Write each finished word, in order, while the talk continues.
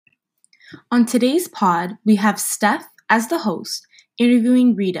On today's pod, we have Steph as the host,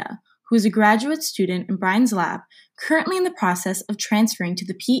 interviewing Rita, who is a graduate student in Brian's lab, currently in the process of transferring to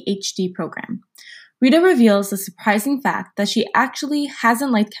the PhD program. Rita reveals the surprising fact that she actually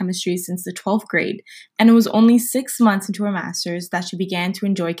hasn't liked chemistry since the 12th grade, and it was only 6 months into her master's that she began to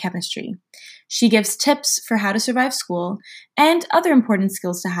enjoy chemistry. She gives tips for how to survive school and other important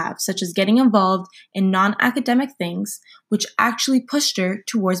skills to have, such as getting involved in non-academic things, which actually pushed her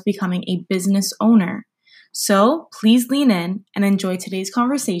towards becoming a business owner. So please lean in and enjoy today's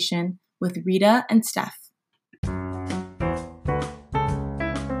conversation with Rita and Steph.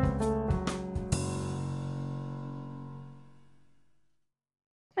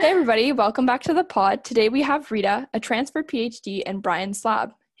 Hey everybody, welcome back to the pod. Today we have Rita, a transfer PhD in Brian's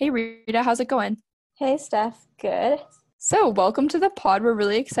lab. Hey Rita, how's it going? Hey Steph, good. So welcome to the pod. We're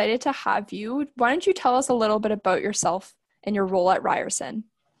really excited to have you. Why don't you tell us a little bit about yourself and your role at Ryerson?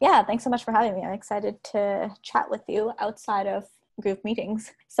 Yeah, thanks so much for having me. I'm excited to chat with you outside of group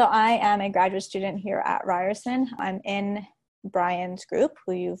meetings. So I am a graduate student here at Ryerson. I'm in Brian's group,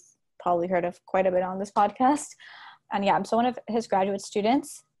 who you've probably heard of quite a bit on this podcast. And yeah, I'm so one of his graduate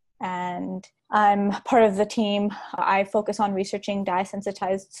students, and I'm part of the team. I focus on researching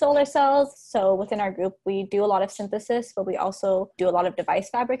dye-sensitized solar cells. So within our group, we do a lot of synthesis, but we also do a lot of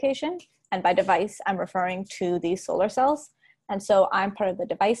device fabrication. And by device, I'm referring to these solar cells. And so I'm part of the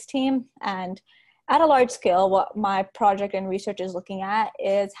device team. And at a large scale, what my project and research is looking at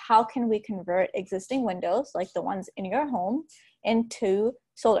is how can we convert existing windows, like the ones in your home, into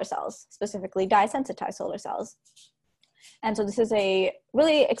solar cells, specifically dye-sensitized solar cells. And so this is a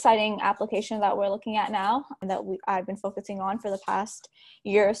really exciting application that we're looking at now and that I've been focusing on for the past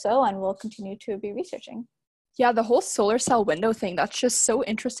year or so, and we'll continue to be researching. Yeah, the whole solar cell window thing, that's just so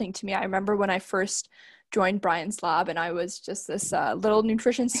interesting to me. I remember when I first joined Brian's lab and I was just this little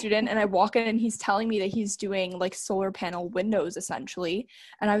nutrition student, and I walk in and he's telling me that he's doing like solar panel windows essentially.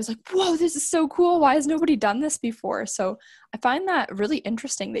 And I was like, whoa, this is so cool. Why has nobody done this before? So I find that really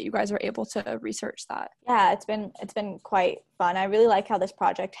interesting that you guys are able to research that. Yeah, it's been quite fun. I really like how this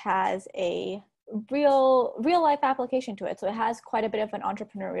project has a real life application to it. So it has quite a bit of an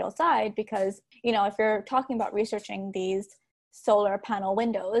entrepreneurial side because, you know, if you're talking about researching these solar panel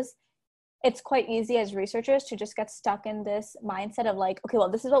windows, it's quite easy as researchers to just get stuck in this mindset of like, okay, well,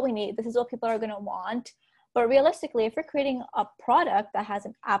 this is what we need. This is what people are going to want. But realistically, if we're creating a product that has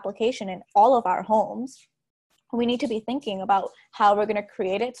an application in all of our homes, we need to be thinking about how we're going to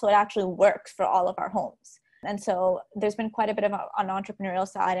create it so it actually works for all of our homes. And so there's been quite a bit of an entrepreneurial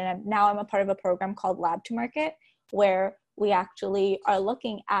side. And now I'm a part of a program called Lab to Market, where we actually are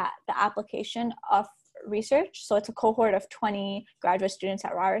looking at the application of research. So it's a cohort of 20 graduate students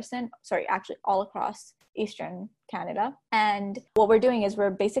at Ryerson, actually all across Eastern Canada. And what we're doing is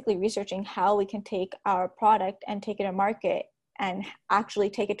we're basically researching how we can take our product and take it to market and actually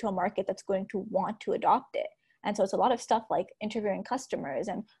take it to a market that's going to want to adopt it. And so it's a lot of stuff like interviewing customers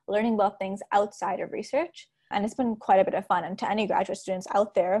and learning about things outside of research. And it's been quite a bit of fun. And to any graduate students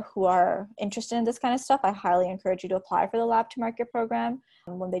out there who are interested in this kind of stuff, I highly encourage you to apply for the Lab to Market program.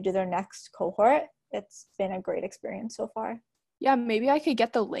 And when they do their next cohort, it's been a great experience so far. Yeah, maybe I could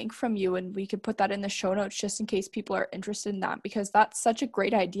get the link from you and we could put that in the show notes just in case people are interested in that, because that's such a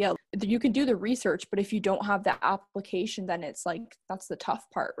great idea. You can do the research, but if you don't have the application, then it's like, that's the tough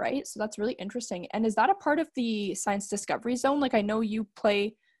part, right? So that's really interesting. And is that a part of the Science Discovery Zone? Like I know you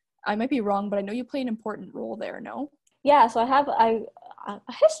play, I might be wrong, but I know you play an important role there, no? Yeah, so I have a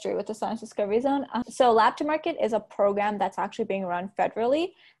history with the Science Discovery Zone. So Lab to Market is a program that's actually being run federally.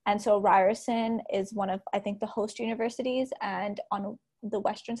 And so Ryerson is one of, I think, the host universities. And on the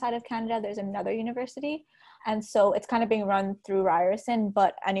western side of Canada, there's another university. And so it's kind of being run through Ryerson,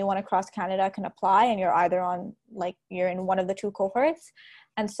 but anyone across Canada can apply. And you're either on, like, you're in one of the two cohorts.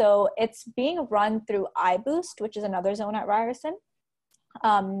 And so it's being run through iBoost, which is another zone at Ryerson,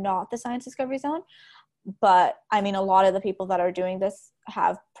 not the Science Discovery Zone. But I mean, a lot of the people that are doing this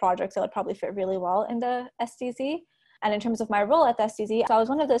have projects that would probably fit really well in the SDZ. And in terms of my role at the SDZ, so I was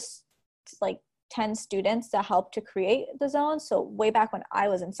one of the 10 students that helped to create the zone. So way back when I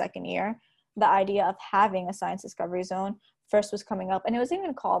was in second year, the idea of having a Science Discovery Zone first was coming up, and it was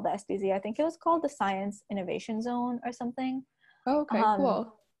even called the SDZ. I think it was called the Science Innovation Zone or something. Oh, okay,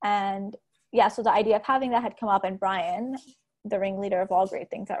 cool. And yeah, so the idea of having that had come up, and Brian, the ringleader of all great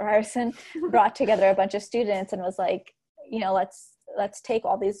things at Ryerson, brought together a bunch of students and was like, you know, let's take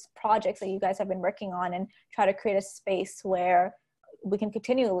all these projects that you guys have been working on and try to create a space where we can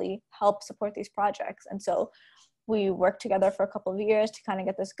continually help support these projects. And so we worked together for a couple of years to kind of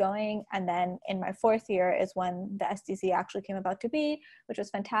get this going. And then in my 4th year is when the SDZ actually came about to be, which was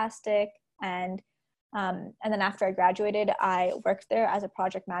fantastic. And then after I graduated, I worked there as a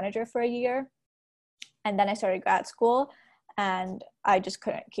project manager for a year. And then I started grad school, and I just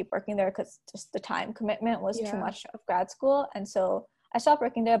couldn't keep working there because just the time commitment was too much of grad school. And so I stopped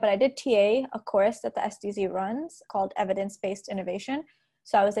working there, but I did TA a course that the SDZ runs called Evidence-Based Innovation.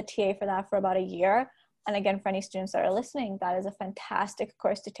 So I was a TA for that for about a year. And again, for any students that are listening, that is a fantastic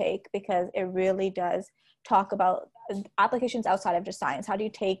course to take because it really does talk about applications outside of just science. How do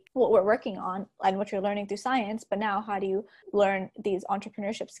you take what we're working on and what you're learning through science, but now how do you learn these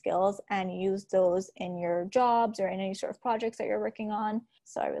entrepreneurship skills and use those in your jobs or in any sort of projects that you're working on?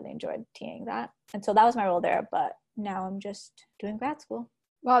 So I really enjoyed TAing that. And so that was my role there, but now I'm just doing grad school.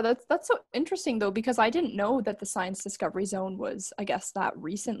 Wow, that's so interesting though, because I didn't know that the Science Discovery Zone was, I guess, that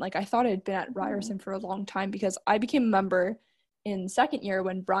recent. Like I thought it had been at Ryerson for a long time because I became a member in 2nd year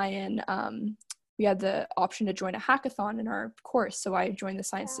when Brian, we had the option to join a hackathon in our course. So I joined the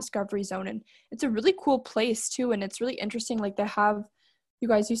Science Discovery Zone, and it's a really cool place too. And it's really interesting. Like you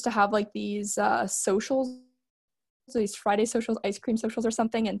guys used to have like these socials, these Friday socials, ice cream socials or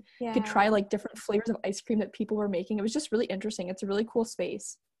something, and you could try like different flavors of ice cream that people were making. It was just really interesting. It's a really cool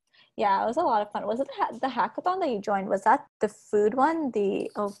space. Yeah, it was a lot of fun. Was it the hackathon that you joined? Was that the food one? The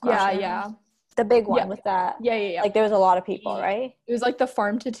the big one with that. Yeah. Like there was a lot of people, right? It was like the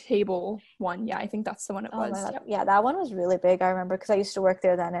farm to table one. Yeah, I think that's the one it was. Yep. Yeah, that one was really big. I remember because I used to work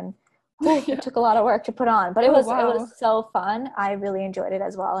there then, and it took a lot of work to put on, but it was so fun. I really enjoyed it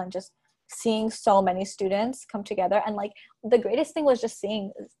as well, and just seeing so many students come together. And like the greatest thing was just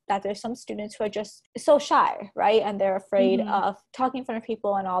seeing that there's some students who are just so shy, right? And they're afraid of talking in front of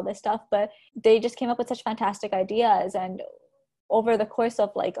people and all this stuff, but they just came up with such fantastic ideas. And over the course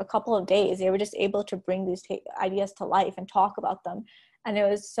of like a couple of days, they were just able to bring these ideas to life and talk about them. And it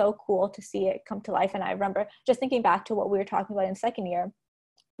was so cool to see it come to life. And I remember just thinking back to what we were talking about in 2nd year,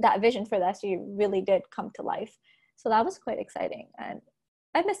 that vision for the SU really did come to life. So that was quite exciting. And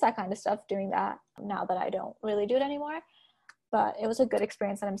I miss that kind of stuff, doing that now that I don't really do it anymore. But it was a good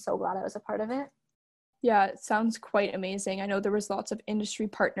experience, and I'm so glad I was a part of it. Yeah, it sounds quite amazing. I know there was lots of industry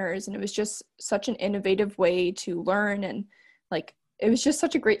partners, and it was just such an innovative way to learn, and like it was just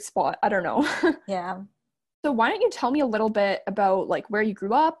such a great spot. I don't know. Yeah. So why don't you tell me a little bit about like where you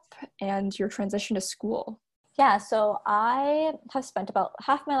grew up and your transition to school? Yeah, so I have spent about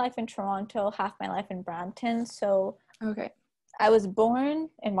half my life in Toronto, half my life in Brampton. So okay. I was born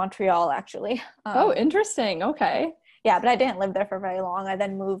in Montreal, actually. Oh, interesting. Okay. Yeah, but I didn't live there for very long. I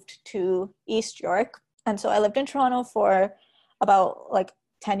then moved to East York. And so I lived in Toronto for about like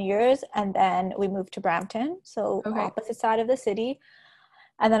 10 years. And then we moved to Brampton, so opposite side of the city.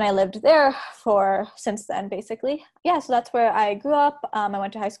 And then I lived there since then, basically. Yeah, so that's where I grew up. I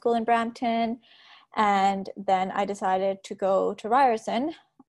went to high school in Brampton. And then I decided to go to Ryerson.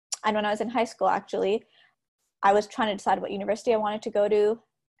 And when I was in high school, actually, I was trying to decide what university I wanted to go to.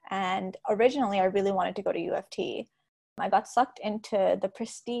 And originally, I really wanted to go to U of T. I got sucked into the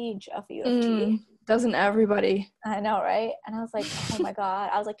prestige of U of T. Doesn't everybody? I know, right? And I was like, oh my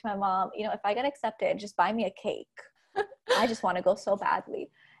God. I was like to my mom, if I get accepted, just buy me a cake. I just want to go so badly.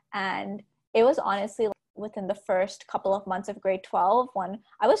 And it was honestly within the first couple of months of grade 12 when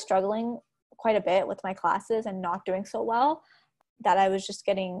I was struggling quite a bit with my classes and not doing so well, that I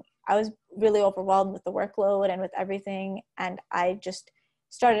was really overwhelmed with the workload and with everything. And I just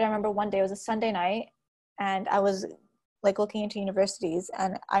started, I remember one day, it was a Sunday night, and I was like looking into universities,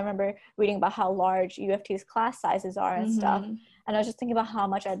 and I remember reading about how large U of T's class sizes are and stuff. And I was just thinking about how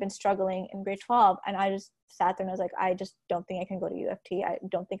much I'd been struggling in grade 12. And I just sat there and I was like, I just don't think I can go to U of T. I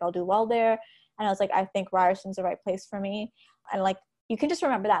don't think I'll do well there. And I was like, I think Ryerson's the right place for me. And like, you can just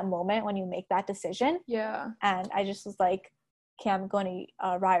remember that moment when you make that decision. Yeah. And I just was like, okay, I'm going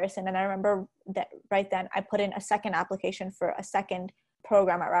to Ryerson. And I remember that right then I put in a second application for a second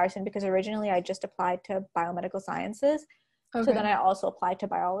program at Ryerson, because originally I just applied to biomedical sciences. So then I also applied to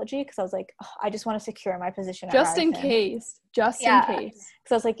biology, because I was like, I just want to secure my position at just Ryerson. in case. Because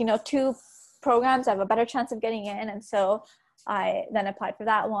I was like, 2 programs, I have a better chance of getting in. And so I then applied for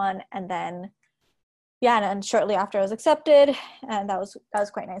that one. And then, and shortly after I was accepted, and that was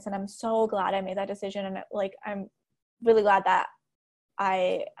quite nice. And I'm so glad I made that decision. And I'm really glad that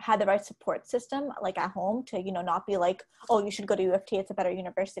I had the right support system, like at home, to, not be like, oh, you should go to U of T, it's a better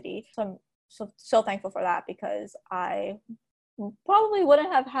university. So I'm so thankful for that, because I probably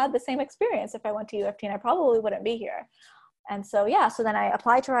wouldn't have had the same experience if I went to U of T, and I probably wouldn't be here. And so, so then I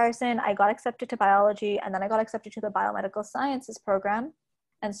applied to Ryerson, I got accepted to biology, and then I got accepted to the biomedical sciences program.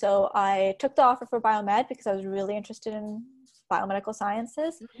 And so I took the offer for biomed because I was really interested in biomedical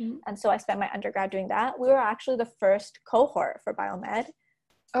sciences. Mm-hmm. And so I spent my undergrad doing that. We were actually the first cohort for biomed,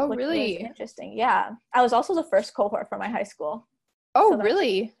 Oh, which really? was interesting. Yeah. I was also the first cohort for my high school. Oh, So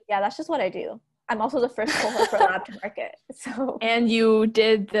really? Yeah, that's just what I do. I'm also the first cohort for lab to market. So And you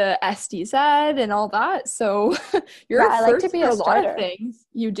did the SDZ and all that. So you're yeah, I like to first be for a a lot of starter. things.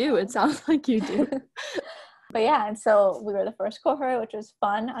 You do. It sounds like you do. But yeah, and so we were the first cohort, which was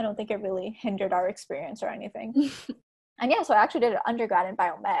fun. I don't think it really hindered our experience or anything. And yeah, so I actually did an undergrad in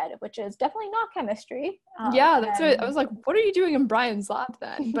biomed, which is definitely not chemistry. Yeah, that's what I was like, what are you doing in Brian's lab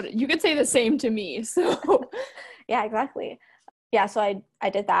then? But you could say the same to me. So yeah, exactly. Yeah, so I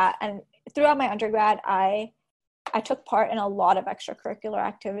did that. And throughout my undergrad, I took part in a lot of extracurricular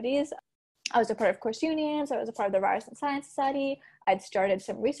activities. I was a part of course unions. I was a part of the Ryerson Science Society. I'd started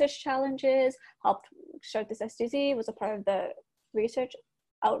some research challenges, helped start this SDZ, was a part of the research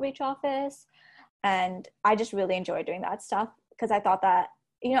outreach office. And I just really enjoyed doing that stuff because I thought that,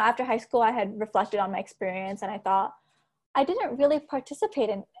 after high school, I had reflected on my experience and I thought I didn't really participate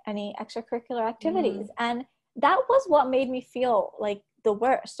in any extracurricular activities. And that was what made me feel like the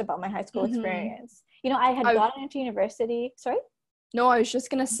worst about my high school experience. I had gotten into university. Sorry? No, I was just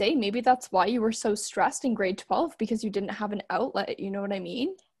going to say, maybe that's why you were so stressed in grade 12 because you didn't have an outlet. You know what I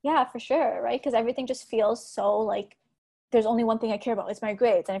mean? Yeah, for sure. Right. Because everything just feels so like there's only one thing I care about. It's my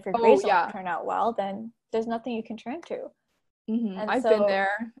grades. And if your grades don't turn out well, then there's nothing you can turn to. And I've been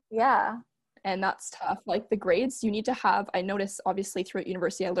there. Yeah. And that's tough. Like the grades you need to have, I noticed obviously throughout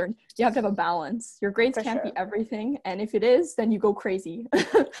university, I learned you have to have a balance. Your grades can't be everything. And if it is, then you go crazy.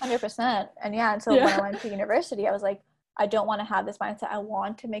 100%. And yeah. And so when I went to university, I was like, I don't want to have this mindset. I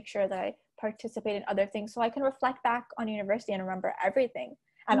want to make sure that I participate in other things so I can reflect back on university and remember everything.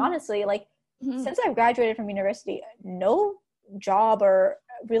 And honestly, like since I've graduated from university, no job or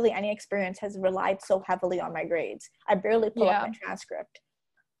really any experience has relied so heavily on my grades. I barely pull up my transcript.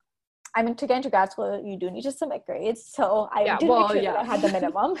 I mean, to get into grad school, you do need to submit grades. So I did make sure that I had the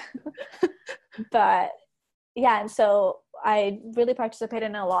minimum. But yeah, and so I really participated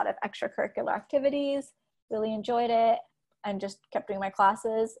in a lot of extracurricular activities, really enjoyed it, and just kept doing my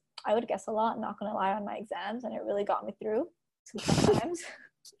classes. I would guess a lot, not going to lie, on my exams, and it really got me through sometimes.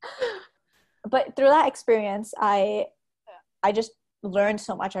 But through that experience, I just learned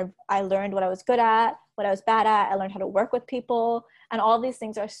so much. I learned what I was good at, what I was bad at. I learned how to work with people. And all of these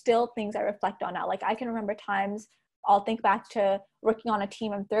things are still things I reflect on now. Like I can remember times I'll think back to working on a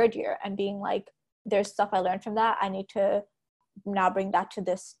team in third year and being like, there's stuff I learned from that. I need to now bring that to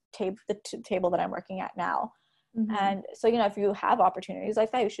this table that I'm working at now. And so, if you have opportunities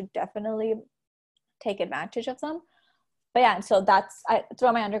like that, you should definitely take advantage of them. But yeah, and so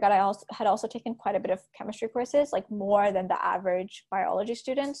throughout my undergrad, I had also taken quite a bit of chemistry courses, like more than the average biology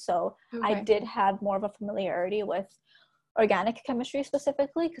student. So I did have more of a familiarity with organic chemistry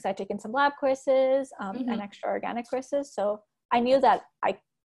specifically because I'd taken some lab courses and extra organic courses. So I knew that I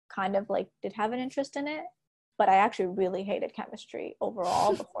kind of like did have an interest in it, but I actually really hated chemistry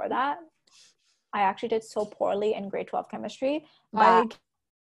overall before that. I actually did so poorly in grade 12 chemistry that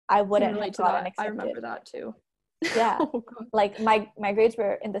I wouldn't have gotten accepted. I remember that too. Yeah. Like my grades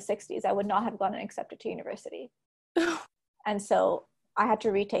were in the 60s. I would not have gotten accepted to university. And so I had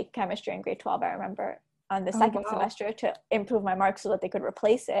to retake chemistry in grade 12, I remember, on the second semester to improve my marks so that they could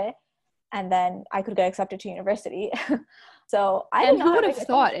replace it. And then I could get accepted to university. So who would have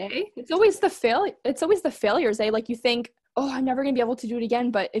thought, eh? It's always the failures, eh? Like you think, oh, I'm never going to be able to do it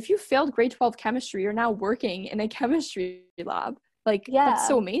again. But if you failed grade 12 chemistry, you're now working in a chemistry lab. Like, that's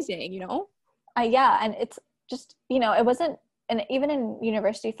so amazing, Yeah. And it's just, it wasn't, and even in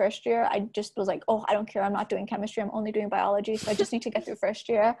university first year, I just was like, oh, I don't care. I'm not doing chemistry. I'm only doing biology. So I just need to get through first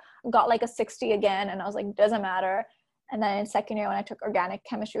year. Got like a 60 again. And I was like, doesn't matter. And then in second year, when I took organic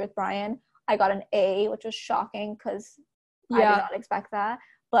chemistry with Brian, I got an A, which was shocking because I did not expect that.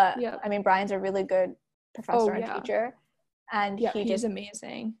 But I mean, Brian's a really good professor and teacher. And he's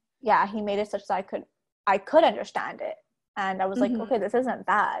amazing. Yeah, he made it such that I could understand it. And I was like, okay, this isn't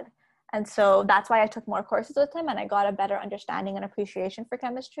bad. And so that's why I took more courses with him and I got a better understanding and appreciation for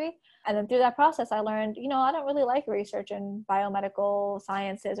chemistry. And then through that process, I learned, I don't really like research in biomedical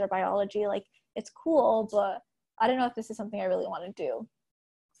sciences or biology. Like, it's cool, but I don't know if this is something I really want to do.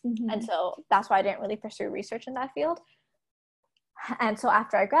 And so that's why I didn't really pursue research in that field. And so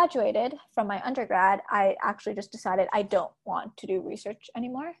after I graduated from my undergrad, I actually just decided I don't want to do research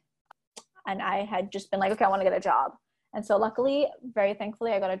anymore. And I had just been like, okay, I want to get a job. And so luckily, very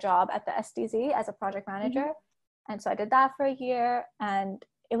thankfully, I got a job at the SDZ as a project manager. And so I did that for a year and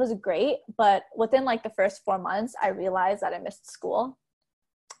it was great. But within like the first 4 months, I realized that I missed school.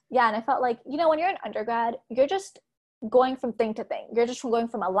 Yeah, and I felt like, you know, when you're an undergrad, you're just going from thing to thing. You're just going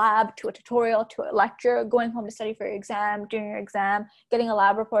from a lab to a tutorial to a lecture, going home to study for your exam, doing your exam, getting a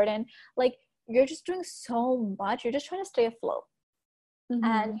lab report in. Like, you're just doing so much. You're just trying to stay afloat.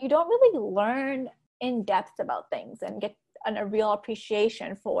 And you don't really learn in depth about things and get a real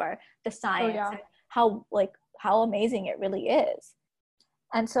appreciation for the science and how amazing it really is.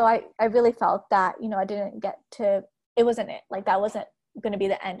 And so I really felt that, you know, I didn't get to, it wasn't it. Like, that wasn't going to be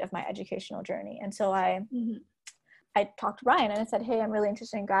the end of my educational journey. And so I talked to Brian and I said, hey, I'm really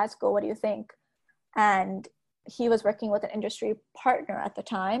interested in grad school. What do you think? And he was working with an industry partner at the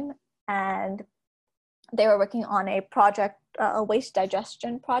time, and they were working on a project, a waste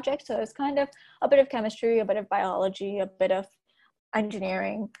digestion project. So it was kind of a bit of chemistry, a bit of biology, a bit of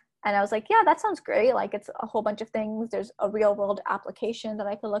engineering. And I was like, yeah, that sounds great. Like, it's a whole bunch of things. There's a real world application that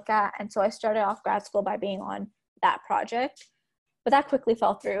I could look at. And so I started off grad school by being on that project, but that quickly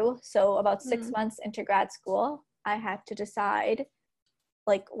fell through. So about 6 months into grad school, I had to decide,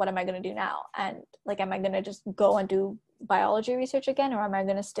 like, what am I going to do now? And like, am I going to just go and do biology research again, or am I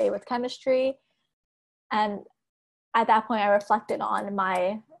going to stay with chemistry? And at that point, I reflected on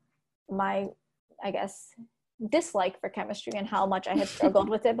my, I guess, dislike for chemistry and how much I had struggled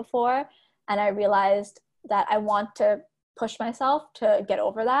with it before. And I realized that I want to push myself to get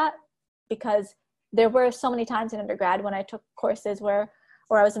over that, because there were so many times in undergrad when I took courses where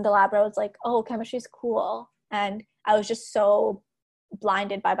I was in the lab where I was like, oh, chemistry is cool. And I was just so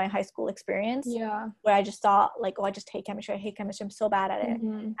blinded by my high school experience, where I just thought, like, oh, I just hate chemistry. I hate chemistry. I'm so bad at it.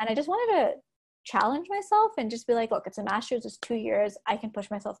 And I just wanted to challenge myself and just be like, look, it's a master's, it's 2 years, I can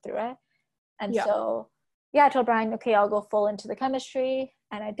push myself through it. And so I told Brian, okay, I'll go full into the chemistry,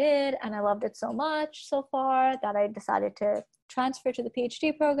 and I did, and I loved it so much so far that I decided to transfer to the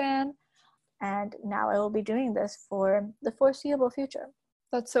PhD program, and now I will be doing this for the foreseeable future.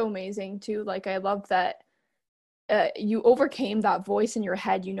 That's so amazing too. Like, I love that you overcame that voice in your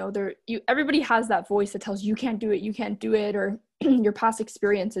head. You know, everybody has that voice that tells you can't do it, or your past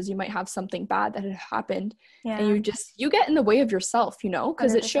experiences, you might have something bad that had happened, and you get in the way of yourself, you know,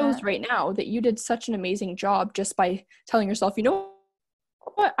 because it shows right now that you did such an amazing job just by telling yourself, you know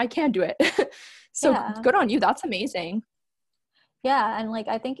what, I can do it. So good on you. That's amazing. And like,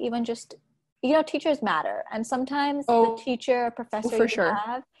 I think even just, you know, teachers matter, and sometimes the teacher or professor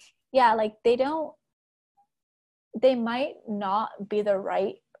have, like, they might not be the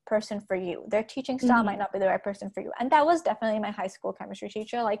right person for you. Their teaching style might not be the right person for you. And that was definitely my high school chemistry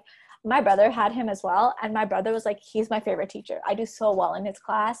teacher. Like, my brother had him as well, and my brother was like, he's my favorite teacher. I do so well in his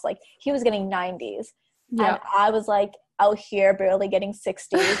class. Like, he was getting 90s and I was like out here barely getting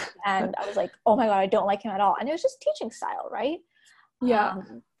 60s. And I was like, oh my God, I don't like him at all. And it was just teaching style, right?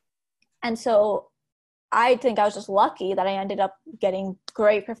 And so I think I was just lucky that I ended up getting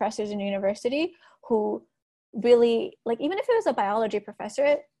great professors in university who really, like, even if it was a biology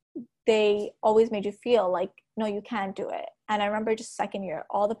professor, they always made you feel like, no, you can do it. And I remember just second year,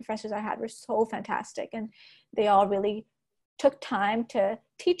 all the professors I had were so fantastic, and they all really took time to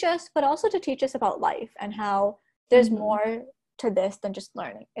teach us, but also to teach us about life and how there's more to this than just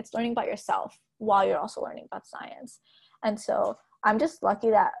learning. It's learning about yourself while you're also learning about science. And so I'm just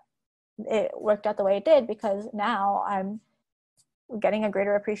lucky that it worked out the way it did, because now I'm getting a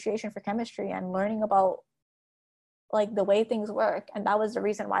greater appreciation for chemistry and learning about, like, the way things work. And that was the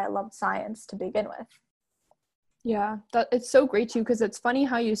reason why I loved science to begin with. Yeah, it's so great too, because it's funny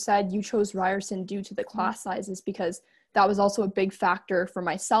how you said you chose Ryerson due to the class sizes, because that was also a big factor for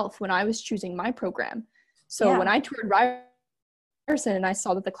myself when I was choosing my program. So when I toured Ryerson and I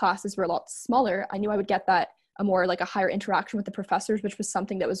saw that the classes were a lot smaller, I knew I would get that a more, like, a higher interaction with the professors, which was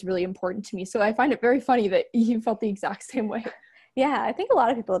something that was really important to me. So I find it very funny that you felt the exact same way. Yeah, I think a lot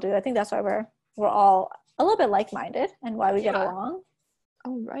of people do. I think that's why we're all a little bit like-minded and why we get along.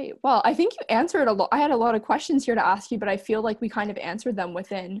 Oh, right. Well, I think you answered a lot. I had a lot of questions here to ask you, but I feel like we kind of answered them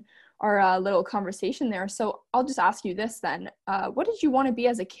within our little conversation there. So I'll just ask you this then. What did you want to be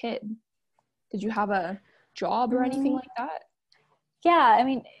as a kid? Did you have a job or anything like that? Yeah, I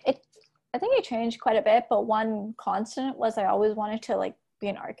mean, I think it changed quite a bit, but one constant was I always wanted to, like, be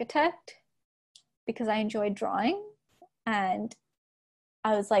an architect because I enjoyed drawing. And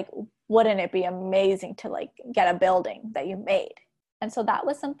I was like, wouldn't it be amazing to, like, get a building that you made? And so that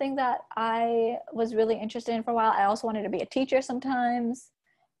was something that I was really interested in for a while. I also wanted to be a teacher sometimes.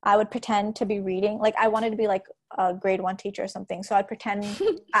 I would pretend to be reading. Like, I wanted to be, like, a grade 1 teacher or something. So I'd pretend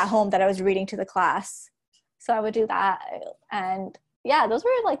at home that I was reading to the class. So I would do that. And yeah, those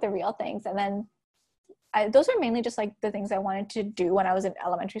were, like, the real things. And then those were mainly just, like, the things I wanted to do when I was in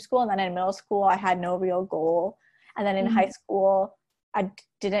elementary school. And then in middle school, I had no real goal. And then in high school,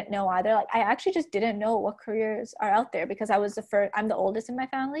 didn't know either. Like, I actually just didn't know what careers are out there because I'm the oldest in my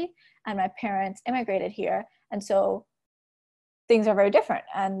family, and my parents immigrated here. And so things are very different,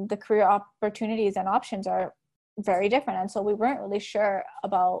 and the career opportunities and options are very different. And so we weren't really sure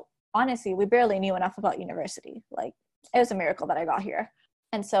about, honestly, we barely knew enough about university. Like, it was a miracle that I got here.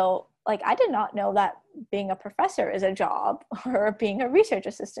 And so, like, I did not know that being a professor is a job or being a research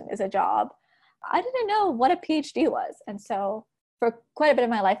assistant is a job. I didn't know what a PhD was. And so for quite a bit of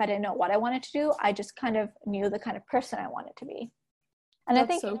my life, I didn't know what I wanted to do. I just kind of knew the kind of person I wanted to be. And that's I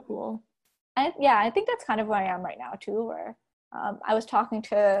think so cool. I think that's kind of where I am right now too, where I was talking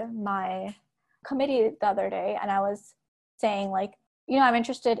to my committee the other day, and I was saying, like, you know, I'm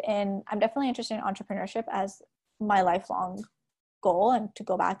definitely interested in entrepreneurship as my lifelong goal and to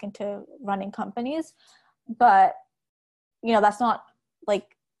go back into running companies. But, you know, that's not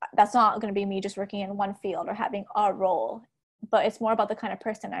going to be me just working in one field or having a role, but it's more about the kind of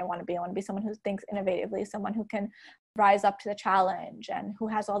person I want to be. I want to be someone who thinks innovatively, someone who can rise up to the challenge and who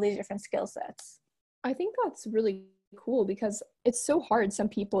has all these different skill sets. I think that's really cool because it's so hard. Some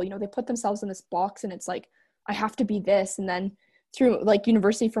people, you know, they put themselves in this box and it's like, I have to be this. And then through like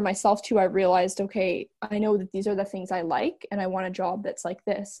university for myself too, I realized, okay, I know that these are the things I like and I want a job that's like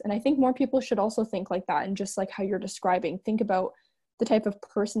this. And I think more people should also think like that, and just like how you're describing, think about the type of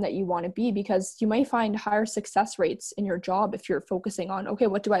person that you want to be, because you might find higher success rates in your job if you're focusing on, okay,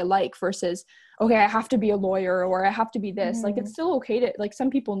 what do I like, versus, okay, I have to be a lawyer or I have to be this. Like, it's still okay to, like, some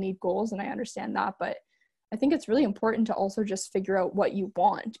people need goals and I understand that, but I think it's really important to also just figure out what you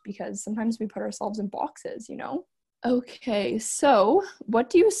want, because sometimes we put ourselves in boxes, you know? Okay, so what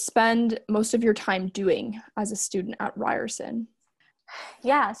do you spend most of your time doing as a student at Ryerson?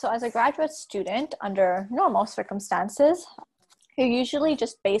 Yeah, so as a graduate student, under normal circumstances, you're usually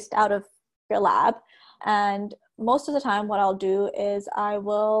just based out of your lab. And most of the time what I'll do is I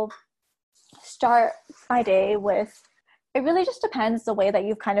will start my day with, it really just depends the way that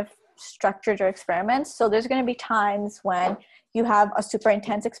you've kind of structured your experiments. So there's going to be times when you have a super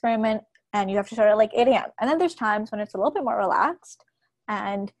intense experiment and you have to start at like 8 a.m. And then there's times when it's a little bit more relaxed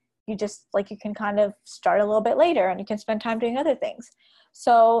and you just like, you can kind of start a little bit later and you can spend time doing other things.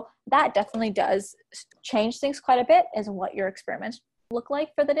 So that definitely does change things quite a bit, is what your experiments look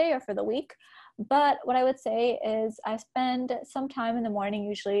like for the day or for the week. But what I would say is I spend some time in the morning,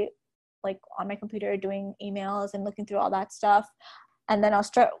 usually like on my computer, doing emails and looking through all that stuff. And then I'll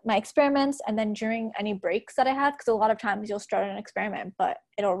start my experiments. And then during any breaks that I have, because a lot of times you'll start an experiment, but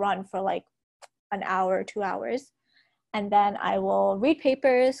it'll run for like an hour, 2 hours. And then I will read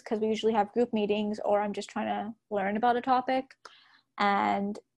papers, because we usually have group meetings, or I'm just trying to learn about a topic.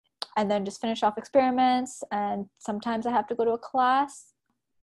 And then just finish off experiments. And sometimes I have to go to a class,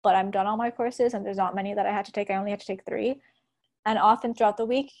 but I'm done all my courses and there's not many that I had to take. I only had to take 3. And often throughout the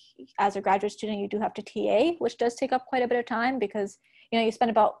week, as a graduate student, you do have to TA, which does take up quite a bit of time, because, you know, you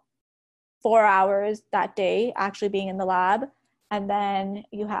spend about 4 hours that day actually being in the lab, and then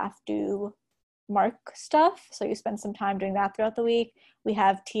you have to mark stuff. So you spend some time doing that throughout the week. We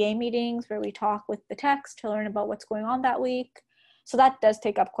have TA meetings where we talk with the text to learn about what's going on that week. So that does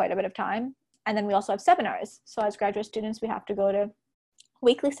take up quite a bit of time. And then we also have seminars. So as graduate students, we have to go to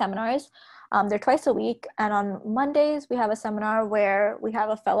weekly seminars. They're twice a week. And on Mondays, we have a seminar where we have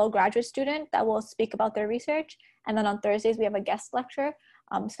a fellow graduate student that will speak about their research. And then on Thursdays, we have a guest lecturer,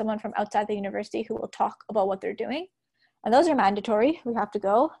 someone from outside the university who will talk about what they're doing. And those are mandatory. We have to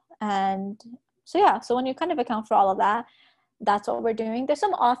go. And so, yeah, so when you kind of account for all of that, that's what we're doing. There's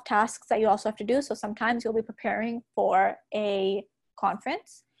some off tasks that you also have to do. So sometimes you'll be preparing for a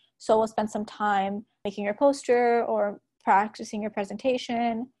conference. So we'll spend some time making your poster or practicing your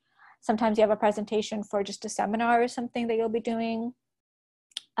presentation. Sometimes you have a presentation for just a seminar or something that you'll be doing.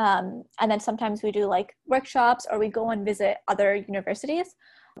 And then sometimes we do like workshops, or we go and visit other universities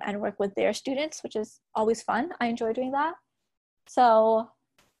and work with their students, which is always fun. I enjoy doing that. So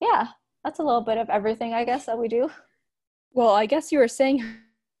yeah, that's a little bit of everything, I guess, that we do. Well, I guess you were saying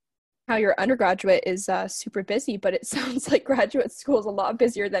how your undergraduate is super busy, but it sounds like graduate school is a lot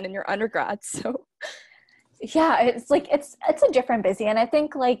busier than in your undergrad. So yeah, it's like it's a different busy. And I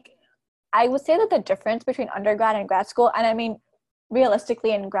think, like, I would say that the difference between undergrad and grad school, and I mean,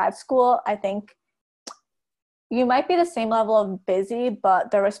 realistically in grad school, I think you might be the same level of busy,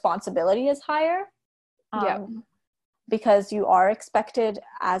 but the responsibility is higher. Yeah. Because you are expected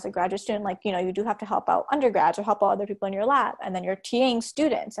as a graduate student, like, you know, you do have to help out undergrads or help out other people in your lab, and then you're TAing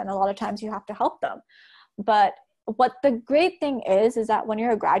students, and a lot of times you have to help them. But what the great thing is that when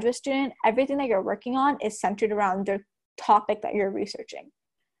you're a graduate student, everything that you're working on is centered around the topic that you're researching.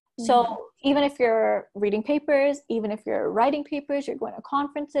 So even if you're reading papers, even if you're writing papers, you're going to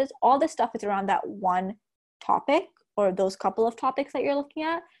conferences, all this stuff is around that one topic or those couple of topics that you're looking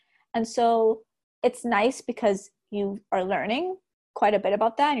at. And so it's nice because you are learning quite a bit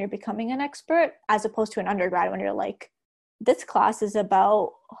about that and you're becoming an expert, as opposed to an undergrad when you're like, this class is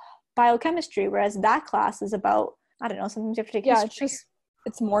about biochemistry, whereas that class is about, I don't know, sometimes you have to take history.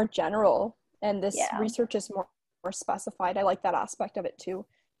 It's more general, and this research is more specified. I like that aspect of it too.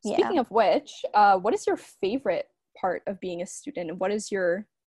 Speaking of which, what is your favorite part of being a student, and what is your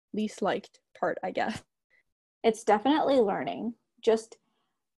least liked part, I guess? It's definitely learning. Just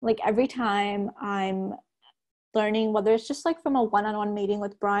like every time I'm learning, whether it's just like from a one-on-one meeting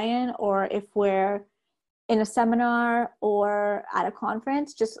with Brian, or if we're in a seminar or at a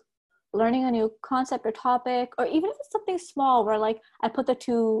conference, just learning a new concept or topic, or even if it's something small where like I put the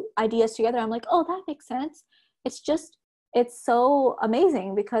two ideas together, I'm like, oh, that makes sense. It's so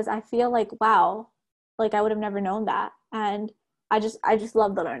amazing because I feel like, wow, like I would have never known that. And I just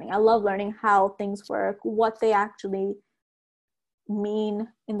love the learning. I love learning how things work, what they actually mean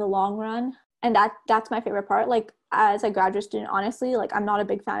in the long run. And that's my favorite part. Like as a graduate student, honestly, like I'm not a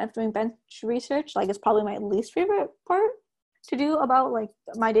big fan of doing bench research. Like it's probably my least favorite part to do about like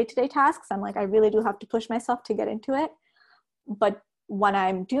my day-to-day tasks. I'm like, I really do have to push myself to get into it. But when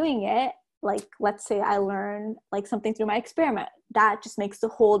I'm doing it, like let's say I learn like something through my experiment, that just makes the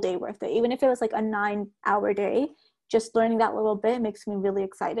whole day worth it. Even if it was like a 9-hour day, just learning that little bit makes me really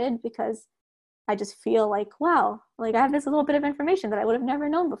excited because I just feel like, wow, like I have this little bit of information that I would have never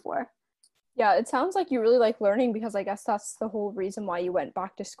known before. Yeah, it sounds like you really like learning, because I guess that's the whole reason why you went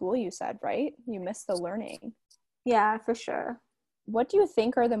back to school, you said, right? You missed the learning. Yeah, for sure. What do you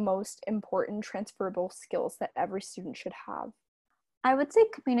think are the most important transferable skills that every student should have? I would say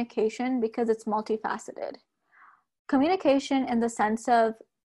communication, because it's multifaceted. Communication in the sense of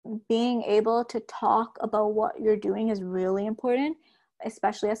being able to talk about what you're doing is really important,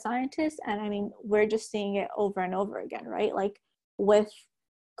 especially as scientists. And I mean, we're just seeing it over and over again, right? Like with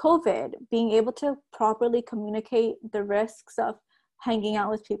COVID, being able to properly communicate the risks of hanging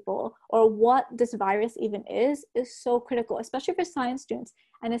out with people or what this virus even is so critical, especially for science students,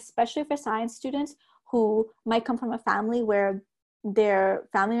 and especially for science students who might come from a family where their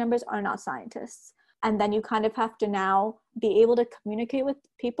family members are not scientists. And then you kind of have to now be able to communicate with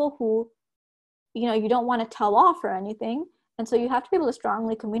people who, you know, you don't want to tell off or anything. And so you have to be able to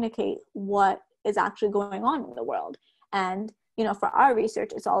strongly communicate what is actually going on in the world. And, you know, for our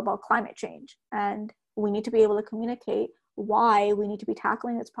research, it's all about climate change. And we need to be able to communicate why we need to be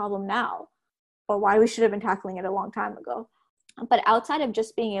tackling this problem now, or why we should have been tackling it a long time ago. But outside of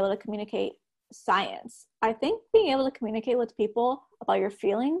just being able to communicate science, I think being able to communicate with people about your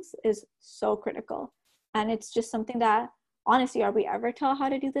feelings is so critical. And it's just something that, honestly, are we ever taught how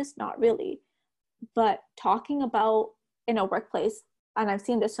to do this? Not really. But talking about in a workplace, and I've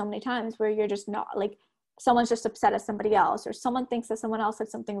seen this so many times where you're just not like, someone's just upset at somebody else, or someone thinks that someone else said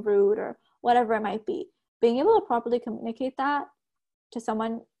something rude, or whatever it might be. Being able to properly communicate that to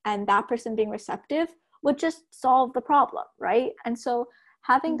someone and that person being receptive would just solve the problem, right? And so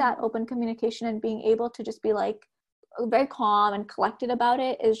having that open communication and being able to just be like very calm and collected about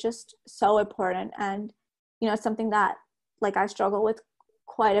it is just so important. And, you know, it's something that like I struggle with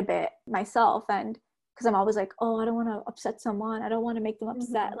quite a bit myself. And because I'm always like, oh, I don't want to upset someone. I don't want to make them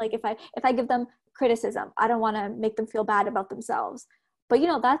upset. Like if I give them criticism, I don't want to make them feel bad about themselves. But, you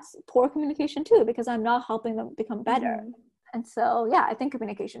know, that's poor communication too, because I'm not helping them become better. And so, yeah, I think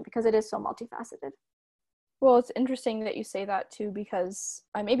communication, because it is so multifaceted. Well, it's interesting that you say that too, because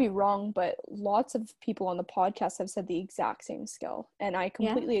I may be wrong, but lots of people on the podcast have said the exact same skill. And I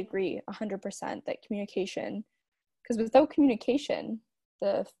completely agree 100% that communication, because without communication,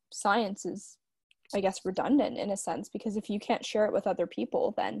 the science is, I guess, redundant in a sense, because if you can't share it with other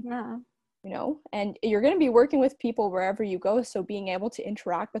people, then, you know, and you're going to be working with people wherever you go. So being able to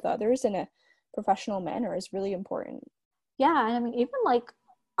interact with others in a professional manner is really important. Yeah. And I mean, even like,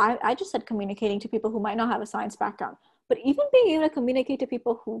 I just said communicating to people who might not have a science background, but even being able to communicate to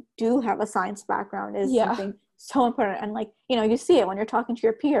people who do have a science background is something so important. And like, you know, you see it when you're talking to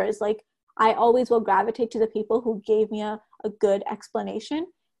your peers. Like, I always will gravitate to the people who gave me a good explanation.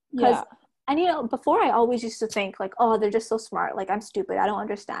 And, you know, before I always used to think like, oh, they're just so smart. Like, I'm stupid. I don't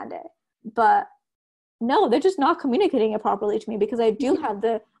understand it. But no, they're just not communicating it properly to me, because I do have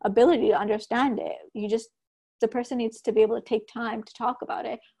the ability to understand it. The person needs to be able to take time to talk about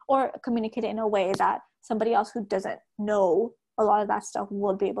it or communicate it in a way that somebody else who doesn't know a lot of that stuff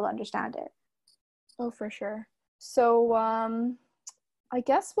would be able to understand it. Oh, for sure. So I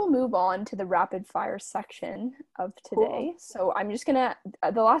guess we'll move on to the rapid fire section of today. Cool. So I'm just gonna,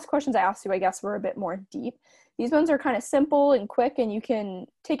 the last questions I asked you, I guess, were a bit more deep. These ones are kind of simple and quick, and you can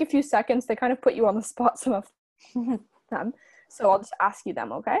take a few seconds to kind of put you on the spot, some of them. So I'll just ask you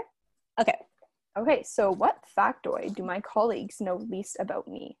them, okay? Okay. Okay, so what factoid do my colleagues know least about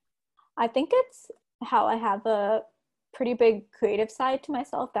me? I think it's how I have a pretty big creative side to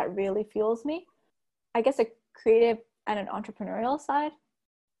myself that really fuels me. I guess a creative and an entrepreneurial side.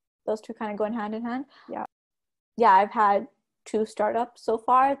 Those two kind of go hand in hand. Yeah. Yeah, I've had 2 startups so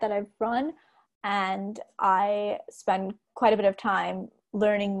far that I've run, and I spend quite a bit of time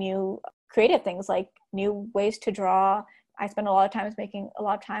learning new creative things, like new ways to draw. I spend a lot of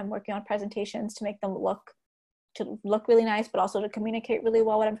time working on presentations to make them look really nice, but also to communicate really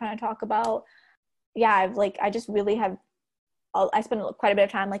well what I'm trying to talk about. Yeah, I spend quite a bit of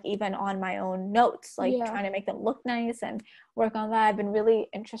time, like even on my own notes, like trying to make them look nice and work on that. I've been really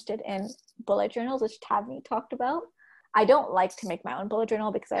interested in bullet journals, which Tavni talked about. I don't like to make my own bullet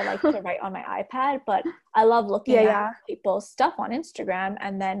journal because I like to write on my iPad, but I love looking at people's stuff on Instagram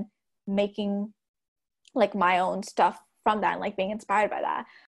and then making like my own stuff from that and like being inspired by that.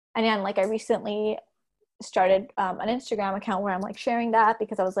 And then like I recently started an Instagram account where I'm like sharing that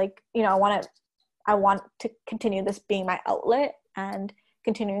because I was like, I want to continue this being my outlet and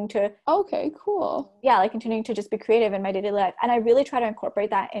continuing to continuing to just be creative in my daily life. And I really try to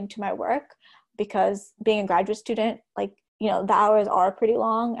incorporate that into my work because being a graduate student, like, the hours are pretty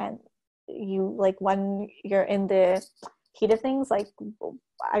long, and you like when you're in the heat of things, like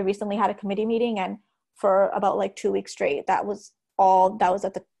I recently had a committee meeting, and for about like 2 weeks straight, that was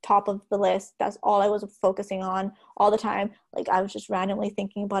at the top of the list. That's all I was focusing on all the time. Like I was just randomly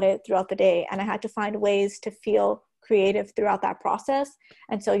thinking about it throughout the day, and I had to find ways to feel creative throughout that process.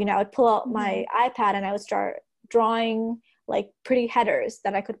 And so, I would pull out my iPad and I would start drawing like pretty headers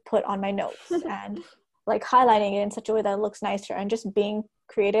that I could put on my notes and like highlighting it in such a way that it looks nicer, and just being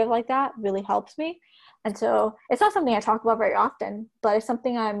creative like that really helps me. And so it's not something I talk about very often, but it's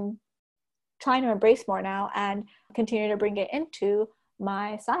something I'm trying to embrace more now and continue to bring it into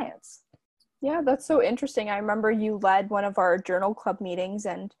my science. Yeah, that's so interesting. I remember you led one of our journal club meetings,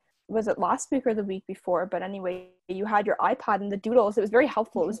 and was it last week or the week before? But anyway, you had your iPad and the doodles. It was very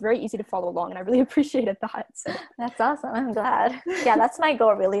helpful. It was very easy to follow along, and I really appreciated that. So that's awesome. I'm glad. Yeah, that's my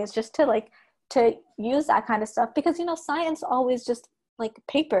goal really, is just to use that kind of stuff, because science always just like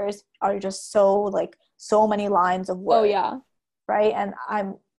papers are just so many lines of words. Oh yeah. Right. And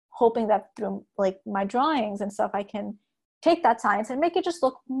I'm hoping that through like my drawings and stuff, I can take that science and make it just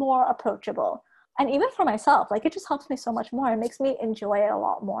look more approachable. And even for myself, like it just helps me so much more. It makes me enjoy it a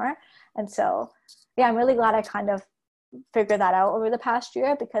lot more. And so, yeah, I'm really glad I kind of figured that out over the past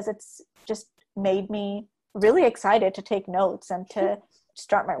year, because it's just made me really excited to take notes and to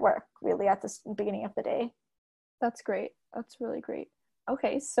start my work really at the beginning of the day. That's great. That's really great.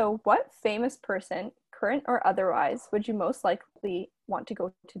 Okay, so what famous person, current or otherwise, would you most likely want to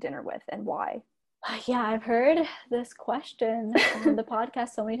go to dinner with, and why? Yeah, I've heard this question on the podcast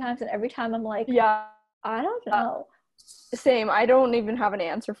so many times, and every time I'm like, I don't know. Same. I don't even have an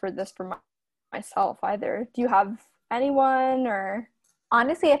answer for this for myself either. Do you have anyone? Or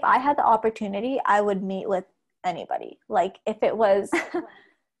honestly, if I had the opportunity, I would meet with anybody. Like if it was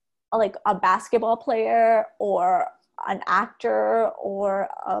like a basketball player or an actor or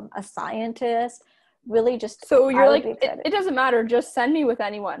a scientist, really just so you're like it doesn't matter, just send me with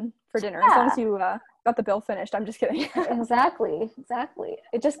anyone for dinner, as long as you got the bill finished. I'm just kidding. exactly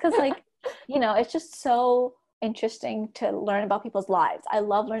it just because like it's just so interesting to learn about people's lives. I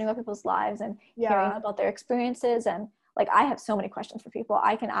love learning about people's lives and hearing about their experiences, and like I have so many questions for people.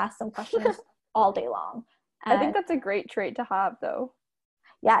 I can ask them questions all day long, and I think that's a great trait to have, though.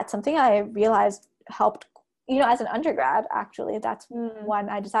 Yeah, it's something I realized helped as an undergrad. Actually, that's when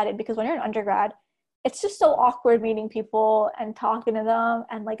I decided, because when you're an undergrad, it's just so awkward meeting people and talking to them,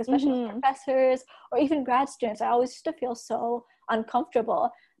 and like especially professors or even grad students. I always used to feel so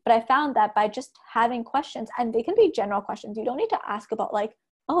uncomfortable. But I found that by just having questions, and they can be general questions, you don't need to ask about like,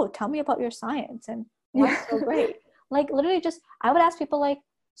 oh, tell me about your science and what's so great. Like literally just, I would ask people like,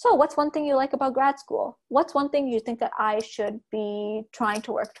 so what's one thing you like about grad school? What's one thing you think that I should be trying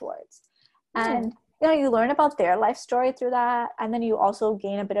to work towards? And you learn about their life story through that, and then you also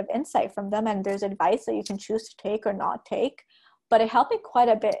gain a bit of insight from them, and there's advice that you can choose to take or not take. But it helped me quite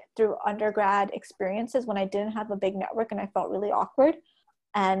a bit through undergrad experiences when I didn't have a big network and I felt really awkward.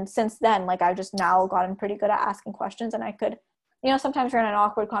 And since then, like I've just now gotten pretty good at asking questions, and I could, sometimes you're in an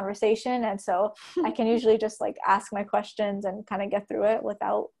awkward conversation, and so I can usually just like ask my questions and kind of get through it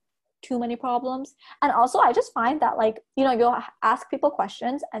without too many problems. And also I just find that like, you know, you'll ask people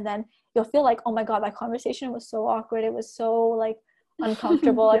questions and then you'll feel like, oh my God, that conversation was so awkward. It was so like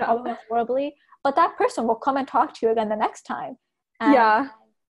uncomfortable. I probably went horribly. But that person will come and talk to you again the next time. And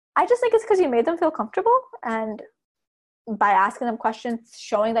I just think it's because you made them feel comfortable, and by asking them questions,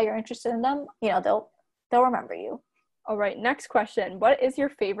 showing that you're interested in them, you know, they'll remember you. All right, next question. What is your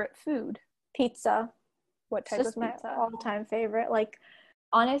favorite food? Pizza. What type of pizza? It's just my all-time favorite. Like,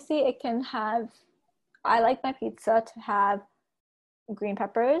 honestly, I like my pizza to have green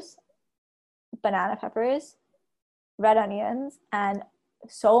peppers, banana peppers, red onions, and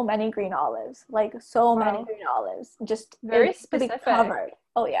so many green olives. Like, so many green olives. Just very specific. Covered.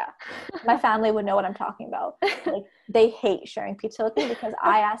 Oh, yeah. My family would know what I'm talking about. Like, they hate sharing pizza with me because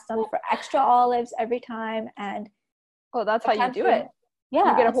I ask them for extra olives every time. And oh, that's how you do it.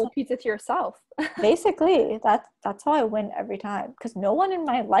 Yeah. You get a whole pizza to yourself. Basically, that's how I win every time, because no one in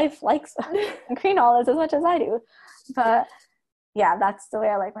my life likes green olives as much as I do. But yeah, that's the way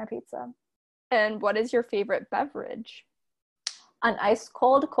I like my pizza. And what is your favorite beverage? An ice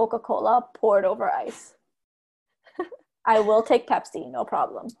cold Coca-Cola poured over ice. I will take Pepsi, no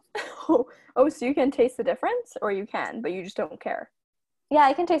problem. Oh, so you can taste the difference, or you can, but you just don't care? Yeah,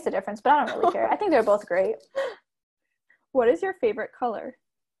 I can taste the difference, but I don't really care. I think they're both great. What is your favorite color?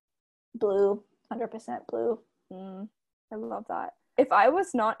 Blue, 100% blue. I love that. If I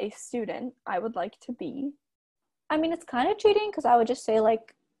was not a student, I would like to be. I mean, it's kind of cheating because I would just say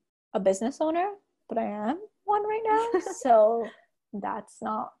like a business owner, but I am one right now. So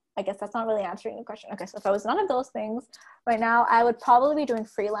I guess that's not really answering the question. Okay, so if I was none of those things right now, I would probably be doing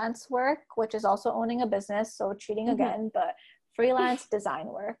freelance work, which is also owning a business. So cheating again, but freelance design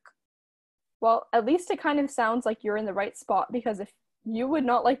work. Well, at least it kind of sounds like you're in the right spot, because if you would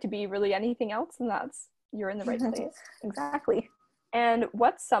not like to be really anything else, then you're in the right place. Exactly. And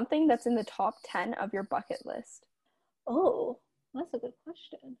what's something that's in the top 10 of your bucket list? Oh, that's a good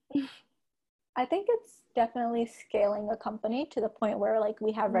question. I think it's definitely scaling a company to the point where like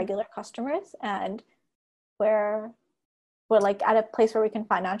we have regular customers and where we're like at a place where we can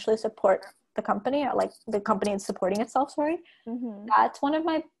financially support the company, or like the company is supporting itself, sorry. That's one of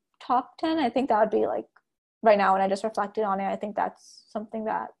my top 10. I think that would be like right now when I just reflected on it, I think that's something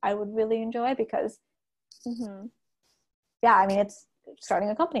that I would really enjoy because yeah, I mean, it's starting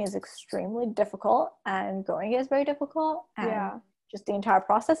a company is extremely difficult and growing it is very difficult, and just the entire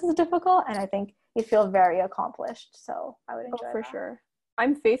process is difficult, and I think you feel very accomplished, so I would enjoy for sure.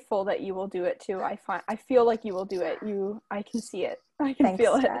 I'm faithful that you will do it too. I feel like you will do it. I can see it. I can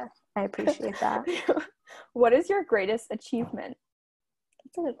feel it. I appreciate that. What is your greatest achievement?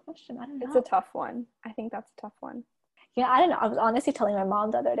 That's a good question. I don't know. It's a tough one. I think that's a tough one. Yeah, I don't know. I was honestly telling my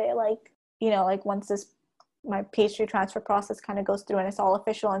mom the other day, like, you know, like once my PhD transfer process kind of goes through and it's all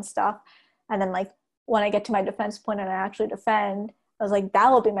official and stuff, and then like when I get to my defense point and I actually defend, I was like, that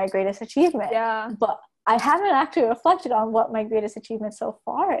will be my greatest achievement. Yeah. But I haven't actually reflected on what my greatest achievement so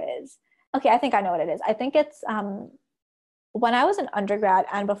far is. Okay, I think I know what it is. I think it's when I was an undergrad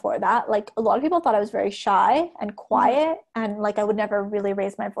and before that, like a lot of people thought I was very shy and quiet and like I would never really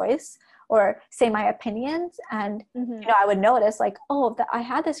raise my voice or say my opinions. And, you know, I would notice like, oh, I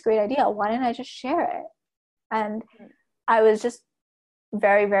had this great idea. Why didn't I just share it? And I was just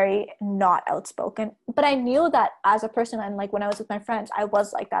very, very not outspoken. But I knew that as a person, and like when I was with my friends, I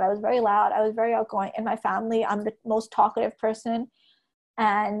was like that. I was very loud. I was very outgoing. In my family, I'm the most talkative person.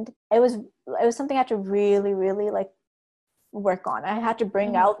 And it was something I had to really, really like work on. I had to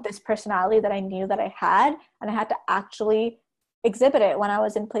bring out this personality that I knew that I had, and I had to actually exhibit it when I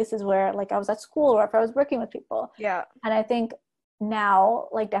was in places where like I was at school or if I was working with people. Yeah. And I think now,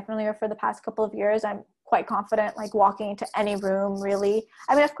 like definitely for the past couple of years, I'm quite confident like walking into any room, really.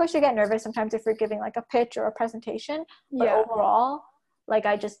 I mean, of course you get nervous sometimes if you're giving like a pitch or a presentation, but overall, like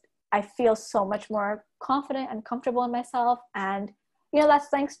I feel so much more confident and comfortable in myself. And you know, that's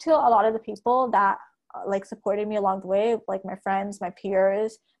thanks to a lot of the people that like supported me along the way, like my friends, my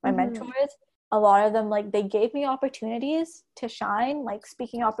peers, my mentors. A lot of them, like they gave me opportunities to shine, like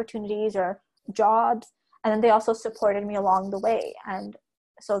speaking opportunities or jobs, and then they also supported me along the way. And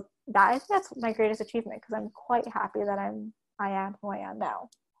so I think that's my greatest achievement, because I'm quite happy that I am who I am now.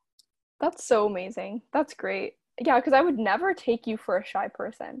 That's so amazing. That's great. Yeah, because I would never take you for a shy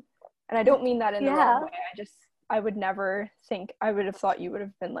person, and I don't mean that in the wrong way. I would never think, I would have thought you would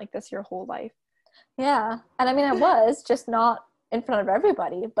have been like this your whole life. Yeah. And I mean, I was just not in front of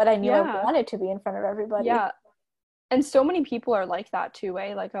everybody, but I knew I wanted to be in front of everybody. Yeah. And so many people are like that too,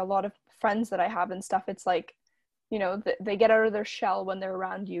 eh? Like a lot of friends that I have and stuff, it's like, you know, they get out of their shell when they're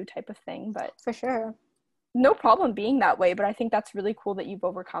around you type of thing. But for sure. no problem being that way, but I think that's really cool that you've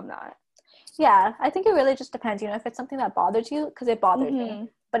overcome that. Yeah, I think it really just depends, if it's something that bothers you, because it bothered me.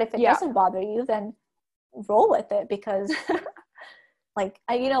 But if it doesn't bother you, then roll with it, because like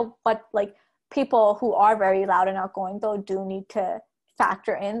people who are very loud and outgoing though do need to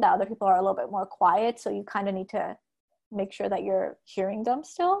factor in that other people are a little bit more quiet, so you kind of need to make sure that you're hearing them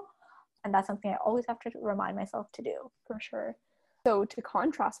still, and that's something I always have to remind myself to do. For sure. So to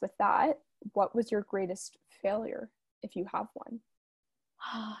contrast with that, what was your greatest failure, if you have one?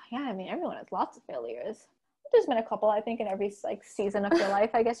 Yeah, I mean, everyone has lots of failures. There's been a couple, I think, in every season of your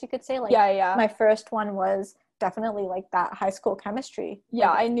life, I guess you could say. My first one was definitely that high school chemistry. Yeah,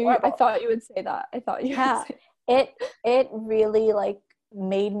 I thought you would say that. I thought you would say it really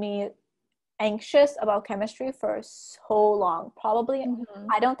made me anxious about chemistry for so long. Probably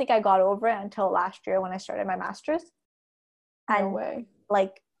I don't think I got over it until last year when I started my master's. No way.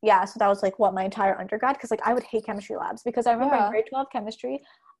 So that was my entire undergrad, because I would hate chemistry labs, because I remember in grade 12 chemistry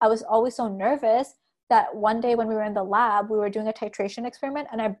I was always so nervous that one day when we were in the lab, we were doing a titration experiment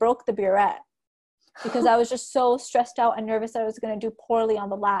and I broke the burette because I was just so stressed out and nervous that I was going to do poorly on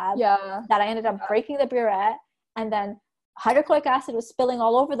the lab that I ended up breaking the burette, and then hydrochloric acid was spilling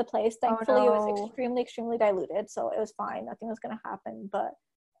all over the place. Thankfully, It was extremely, extremely diluted, so it was fine. Nothing was going to happen, but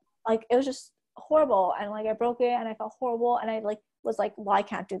it was just horrible, and I broke it and I felt horrible, and I was well, I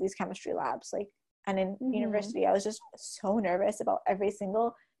can't do these chemistry labs. And in university, I was just so nervous about every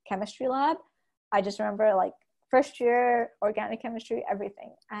single chemistry lab. I just remember first year organic chemistry,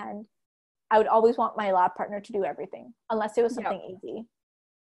 everything, and I would always want my lab partner to do everything unless it was something easy.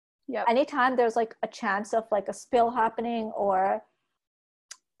 Yeah. Anytime there's a chance of a spill happening or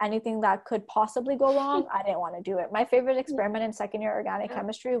anything that could possibly go wrong, I didn't want to do it. My favorite experiment in second year organic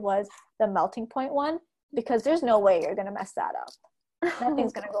chemistry was the melting point one, because there's no way you're going to mess that up.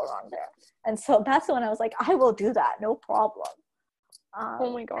 Nothing's going to go wrong there. And so that's when I was I will do that, no problem.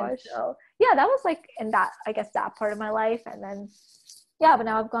 Oh my gosh. So, yeah, that was in that, I guess, that part of my life. And then, but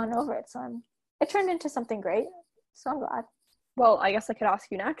now I've gone over it. So it turned into something great. So I'm glad. Well, I guess I could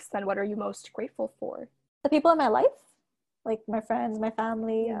ask you next then, what are you most grateful for? The people in my life, my friends, my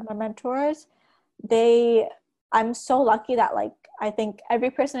family, my mentors. I'm so lucky that I think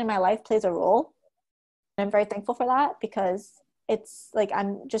every person in my life plays a role. And I'm very thankful for that, because it's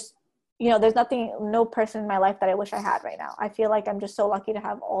I'm just, there's no person in my life that I wish I had right now. I feel I'm just so lucky to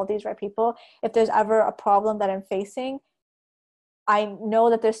have all these right people. If there's ever a problem that I'm facing, I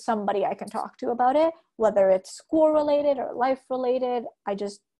know that there's somebody I can talk to about it, whether it's school related or life related.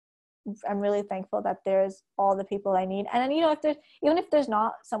 I'm really thankful that there's all the people I need. And then, if there's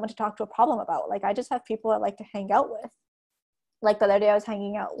not someone to talk to a problem about, I just have people I like to hang out with. The other day I was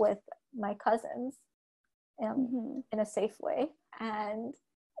hanging out with my cousins in a safe way. And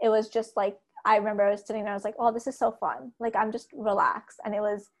it was just I remember I was sitting there, I was oh, this is so fun. I'm just relaxed. And it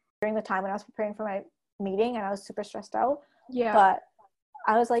was during the time when I was preparing for my meeting and I was super stressed out. Yeah. But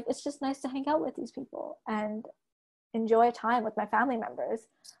I was it's just nice to hang out with these people and enjoy time with my family members.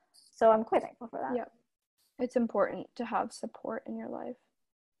 So I'm quite thankful for that. Yeah. It's important to have support in your life.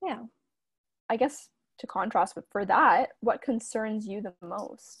 Yeah. I guess to contrast for that, what concerns you the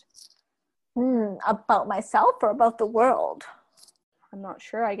most? About myself or about the world? I'm not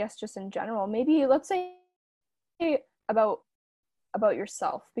sure. I guess just in general. Maybe let's say about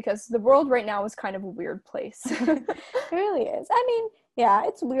yourself, because the world right now is kind of a weird place. It really is. I mean, yeah,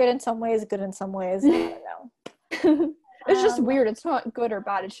 it's weird in some ways, good in some ways. I don't know. It's just weird. It's not good or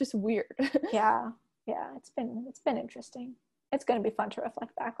bad. It's just weird. Yeah. It's been interesting. It's going to be fun to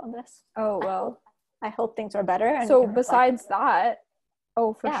reflect back on this. Oh, well. I hope things are better. And so besides that,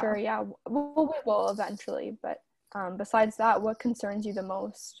 sure. Yeah. We will eventually. But besides that, what concerns you the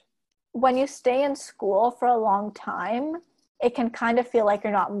most? When you stay in school for a long time, it can kind of feel like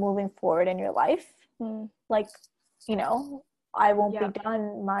you're not moving forward in your life. I won't be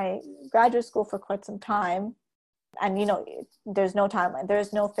done my graduate school for quite some time. And, there's no timeline.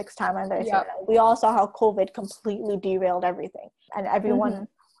 There's no fixed timeline. We all saw how COVID completely derailed everything. And everyone,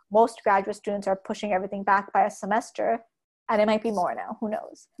 most graduate students are pushing everything back by a semester. And it might be more now. Who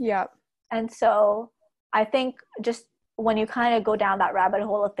knows? Yeah. And so I think just when you kind of go down that rabbit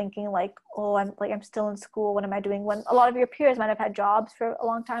hole of thinking I'm still in school, what am I doing? When a lot of your peers might have had jobs for a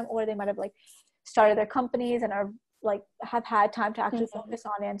long time, or they might have started their companies and are have had time to actually focus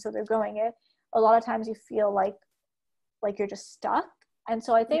on it, and so they're growing it. A lot of times you feel like you're just stuck. And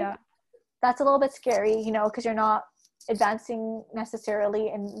so I think that's a little bit scary, because you're not advancing necessarily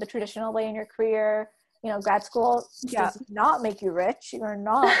in the traditional way in your career. Grad school does not make you rich. You're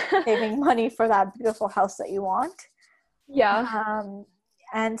not saving money for that beautiful house that you want. Yeah.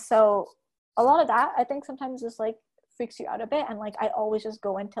 And so a lot of that, I think sometimes just like freaks you out a bit. And like, I always just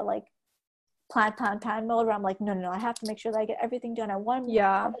go into like plan mode where I'm like, no, I have to make sure that I get everything done. I want to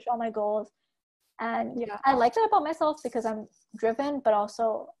accomplish all my goals. And I like that about myself because I'm driven, but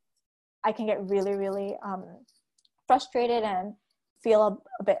also I can get really, really frustrated and feel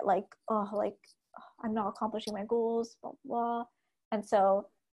a bit like, I'm not accomplishing my goals, blah, blah. And so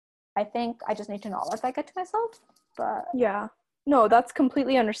I think I just need to not let that get to myself. But yeah, no, that's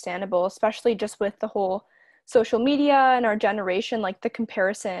completely understandable, especially just with the whole social media and our generation, like the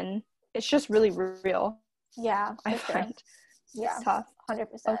comparison, it's just really real. Yeah, I find it's tough. 100%.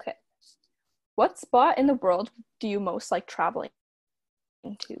 Okay. What spot in the world do you most like traveling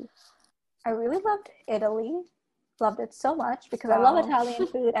to? I really loved Italy. Loved it so much because I love Italian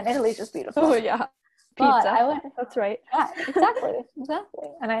food and Italy's just beautiful. Oh yeah. But Pizza. That's right. Yeah, exactly.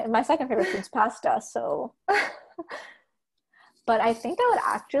 And my second favorite food's pasta, so. But I think I would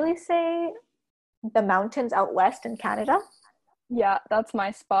actually say the mountains out west in Canada. Yeah, that's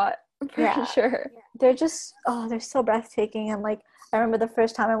my spot for sure. They're just, they're so breathtaking. And like, I remember the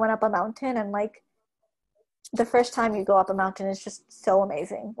first time I went up a mountain, and like, the first time you go up a mountain is just so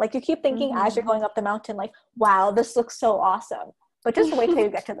amazing. Like, you keep thinking as you're going up the mountain, like, wow, this looks so awesome. But just wait till you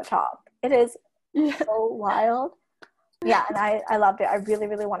get to the top. It is so wild. Yeah, and I loved it. I really,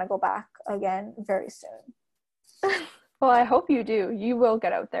 really want to go back again very soon. Well, I hope you do. You will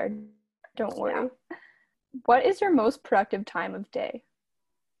get out there. Don't worry. Yeah. What is your most productive time of day?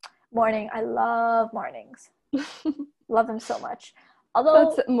 Morning. I love mornings. Love them so much.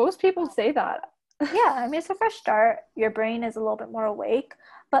 Although most people say that. Yeah, I mean, it's a fresh start. Your brain is a little bit more awake.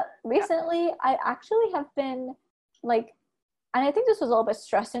 But recently, I actually have been like, and I think this was a little bit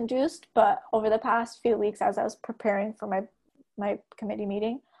stress induced, but over the past few weeks, as I was preparing for my committee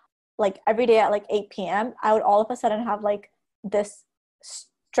meeting, like every day at like 8 p.m., I would all of a sudden have like this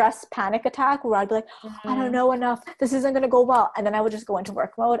stress panic attack where I'd be like, I don't know enough. This isn't going to go well. And then I would just go into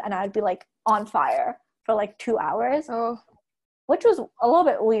work mode and I'd be like on fire for like 2 hours. Oh. Which was a little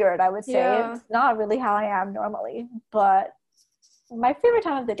bit weird, I would say. Yeah. It's not really how I am normally, but my favorite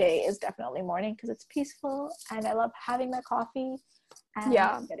time of the day is definitely morning because it's peaceful and I love having my coffee and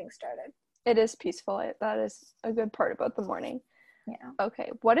getting started. It is peaceful. That is a good part about the morning. Yeah.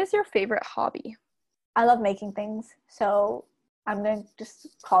 Okay. What is your favorite hobby? I love making things. So I'm going to just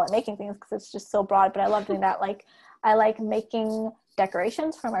call it making things because it's just so broad, but I love doing that. Like, I like making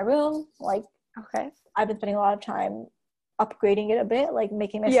decorations for my room. Like, I've been spending a lot of time upgrading it a bit, like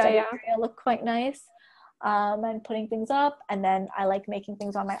making my study area look quite nice, and putting things up. And then I like making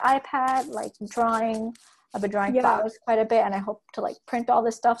things on my iPad, like drawing. I've been drawing flowers quite a bit, and I hope to like print all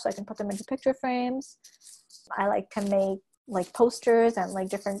this stuff so I can put them into picture frames. I like to make like posters and like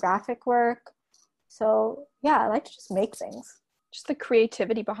different graphic work. So yeah, I like to just make things. Just the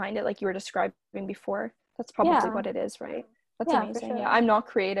creativity behind it, like you were describing before. That's probably what it is, right? That's amazing. Sure. Yeah, I'm not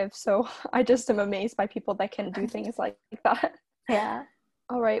creative, so I just am amazed by people that can do things like that. Yeah.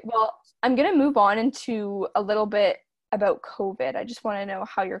 All right. Well, I'm going to move on into a little bit about COVID. I just want to know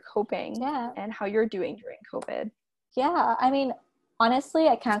how you're coping and how you're doing during COVID. Yeah. I mean, honestly,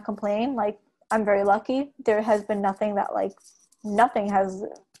 I can't complain. Like, I'm very lucky. There has been nothing bad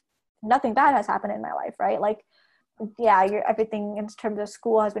has happened in my life, right? Like, everything in terms of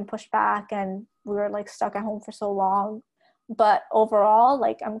school has been pushed back and we were like stuck at home for so long. But overall,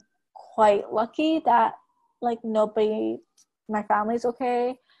 like, I'm quite lucky that like my family's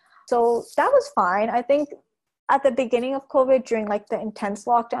okay. So that was fine. I think at the beginning of COVID, during like the intense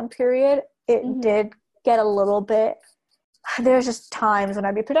lockdown period, it did get a little bit, there's just times when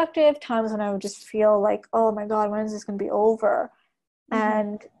I'd be productive, times when I would just feel like, oh my God, when is this going to be over?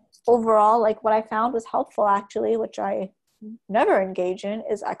 And overall, like what I found was helpful actually, which I never engage in,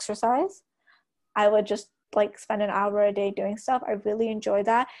 is exercise. I would just like spend an hour a day doing stuff. I really enjoyed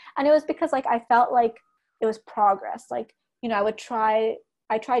that. And it was because like I felt like it was progress. Like, you know, I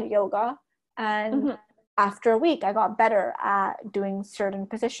tried yoga and after a week I got better at doing certain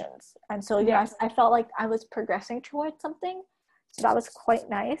positions. And so, I felt like I was progressing towards something. So that was quite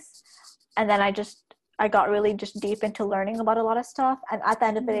nice. And then I got really just deep into learning about a lot of stuff. And at the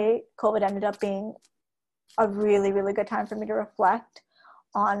end of the day, COVID ended up being a really, really good time for me to reflect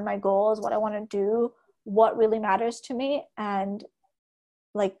on my goals, what I want to do, what really matters to me. And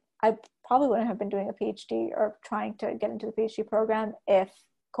like, I probably wouldn't have been doing a PhD or trying to get into the PhD program if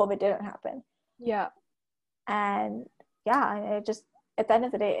COVID didn't happen. Yeah. And it just, at the end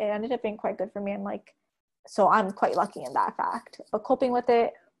of the day, it ended up being quite good for me. And like, so I'm quite lucky in that fact. But coping with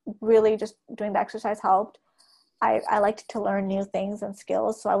it, really just doing the exercise helped. I liked to learn new things and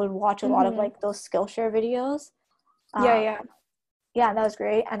skills. So I would watch a lot of like those Skillshare videos. Yeah, that was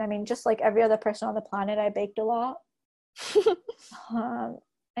great. And I mean, just like every other person on the planet, I baked a lot.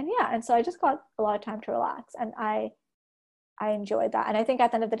 And yeah, and so I just got a lot of time to relax, and I enjoyed that. And I think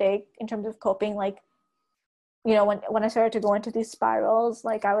at the end of the day, in terms of coping, like, you know, when I started to go into these spirals,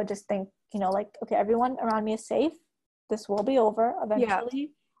 like I would just think, you know, like, okay, everyone around me is safe. This will be over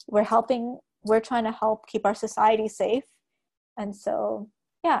eventually. We're trying to help keep our society safe. And so,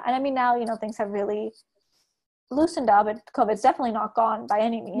 yeah. And I mean, now, you know, things have really loosened up, and COVID's definitely not gone by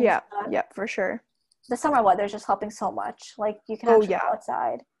any means. Yeah, for sure. The summer weather is just helping so much. Like, you can actually go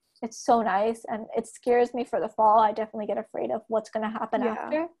outside. It's so nice, and it scares me for the fall. I definitely get afraid of what's going to happen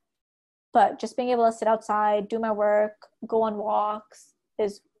after. But just being able to sit outside, do my work, go on walks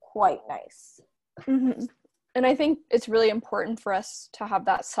is quite nice. Mm-hmm. And I think it's really important for us to have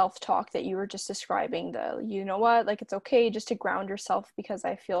that self-talk that you were just describing, the, you know what, like, it's okay just to ground yourself, because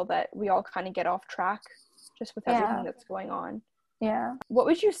I feel that we all kind of get off track just with everything that's going on. Yeah. What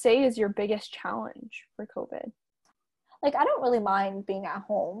would you say is your biggest challenge for COVID? Like, I don't really mind being at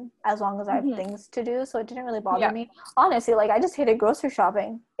home as long as I have things to do, so it didn't really bother me. Honestly, like, I just hated grocery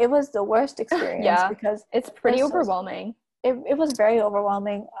shopping. It was the worst experience because it's pretty overwhelming. It was very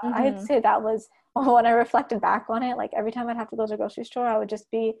overwhelming. I'd say that was, when I reflected back on it, like, every time I'd have to go to the grocery store, I would just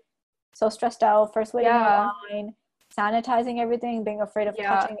be so stressed out, first waiting in line, sanitizing everything, being afraid of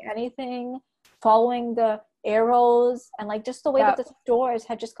touching anything, following the arrows, and like just the way that the stores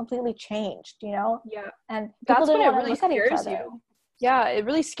had just completely changed, you know? Yeah. And that's when it really scares you. Yeah, it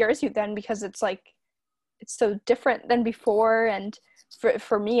really scares you then, because it's like, it's so different than before. And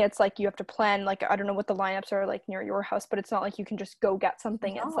for me, it's like you have to plan, like, I don't know what the lineups are like near your house, but it's not like you can just go get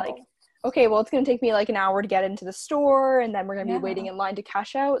something. No. It's like, okay, well, it's going to take me like an hour to get into the store, and then we're going to be waiting in line to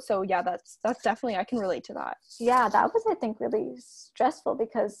cash out. So yeah, that's definitely, I can relate to that. Yeah, that was, I think, really stressful,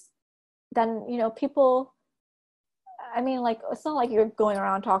 because then, you know, people, I mean, like, it's not like you're going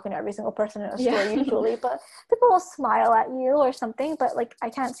around talking to every single person in a store usually, but people will smile at you or something, but like, I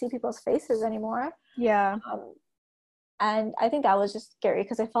can't see people's faces anymore. Yeah. And I think that was just scary,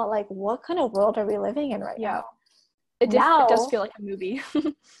 because I felt like, what kind of world are we living in right now? It does feel like a movie.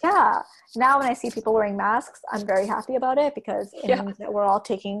 Yeah. Now when I see people wearing masks, I'm very happy about it, because it means that we're all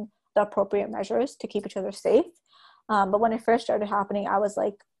taking the appropriate measures to keep each other safe. But when it first started happening, I was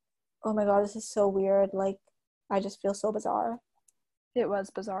like, oh my God, this is so weird. Like, I just feel so bizarre. It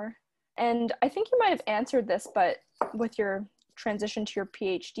was bizarre. And I think you might have answered this, but with your transition to your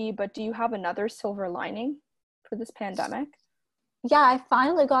PhD, but do you have another silver lining for this pandemic? Yeah, I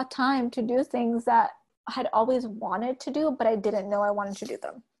finally got time to do things that I had always wanted to do, but I didn't know I wanted to do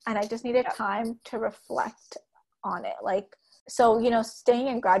them. And I just needed time to reflect on it. Like, so, you know, staying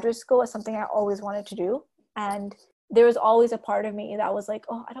in graduate school was something I always wanted to do. And there was always a part of me that was like,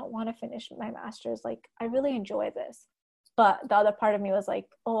 oh, I don't want to finish my master's. Like, I really enjoy this. But the other part of me was like,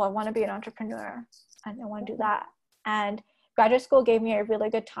 oh, I want to be an entrepreneur, and I want to do that. And graduate school gave me a really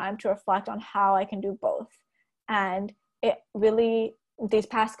good time to reflect on how I can do both. And it really, these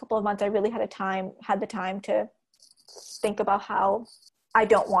past couple of months, I really had the time to think about how I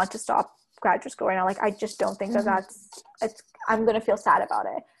don't want to stop graduate school right now. Like, I just don't think I'm going to feel sad about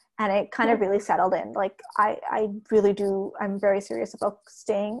it. And it kind of really settled in. Like, I really do. I'm very serious about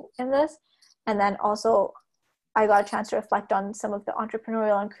staying in this. And then also, I got a chance to reflect on some of the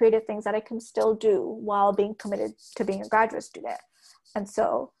entrepreneurial and creative things that I can still do while being committed to being a graduate student. And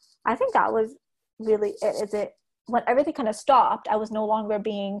so I think that was really it. When everything kind of stopped, I was no longer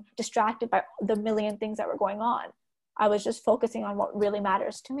being distracted by the million things that were going on. I was just focusing on what really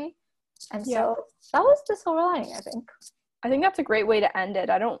matters to me. And so that was the silver lining, I think. I think that's a great way to end it.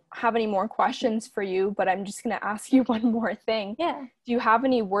 I don't have any more questions for you, but I'm just going to ask you one more thing. Yeah. Do you have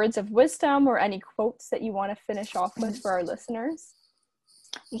any words of wisdom or any quotes that you want to finish off with for our listeners?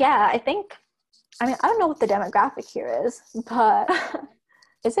 Yeah, I don't know what the demographic here is, but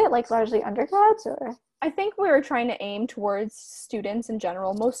is it like largely undergrads or? I think we were trying to aim towards students in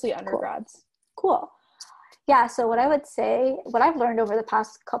general, mostly undergrads. Cool. Yeah, so what I would say, what I've learned over the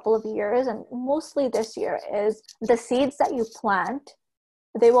past couple of years, and mostly this year, is the seeds that you plant,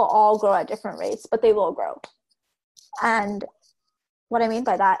 they will all grow at different rates, but they will grow. And what I mean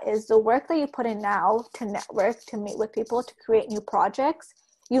by that is the work that you put in now to network, to meet with people, to create new projects,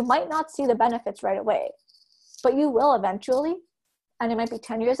 you might not see the benefits right away, but you will eventually. And it might be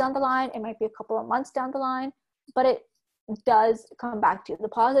 10 years down the line, it might be a couple of months down the line, but it does come back to you. The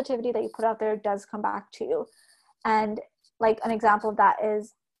positivity that you put out there does come back to you. And like an example of that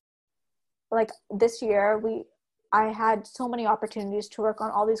is, like, this year I had so many opportunities to work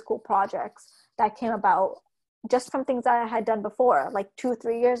on all these cool projects that came about just from things that I had done before, like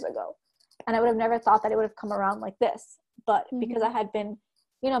 2-3 years ago. And I would have never thought that it would have come around like this. but because I had been,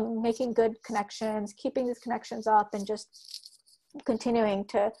 making good connections, keeping these connections up, and just continuing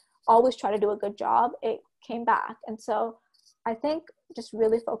to always try to do a good job, it came back. And so I think just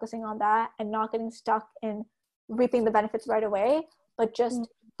really focusing on that and not getting stuck in reaping the benefits right away, but just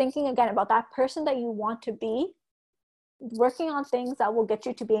thinking again about that person that you want to be, working on things that will get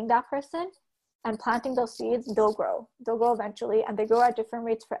you to being that person, and planting those seeds. They'll grow eventually, and they grow at different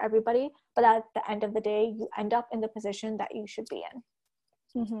rates for everybody, but at the end of the day, you end up in the position that you should be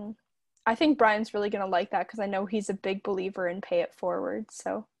in. I think Brian's really gonna like that, because I know he's a big believer in pay it forward.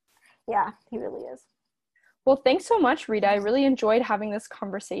 So yeah, he really is. Well, thanks so much, Rita. I really enjoyed having this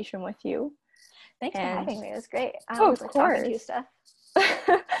conversation with you. Thanks for having me. It was great. Of course. Talking to you, Steph.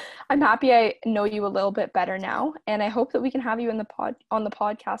 I'm happy I know you a little bit better now, and I hope that we can have you on the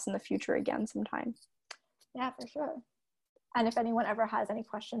podcast in the future again sometime. Yeah, for sure. And if anyone ever has any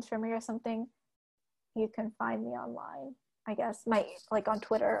questions for me or something, you can find me online, I guess, on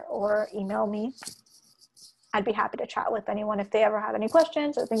Twitter, or email me. I'd be happy to chat with anyone if they ever have any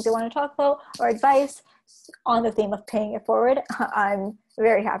questions or things they want to talk about or advice on the theme of paying it forward. I'm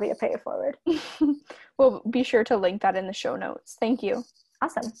very happy to pay it forward. We'll be sure to link that in the show notes. Thank you.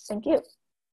 Awesome. Thank you.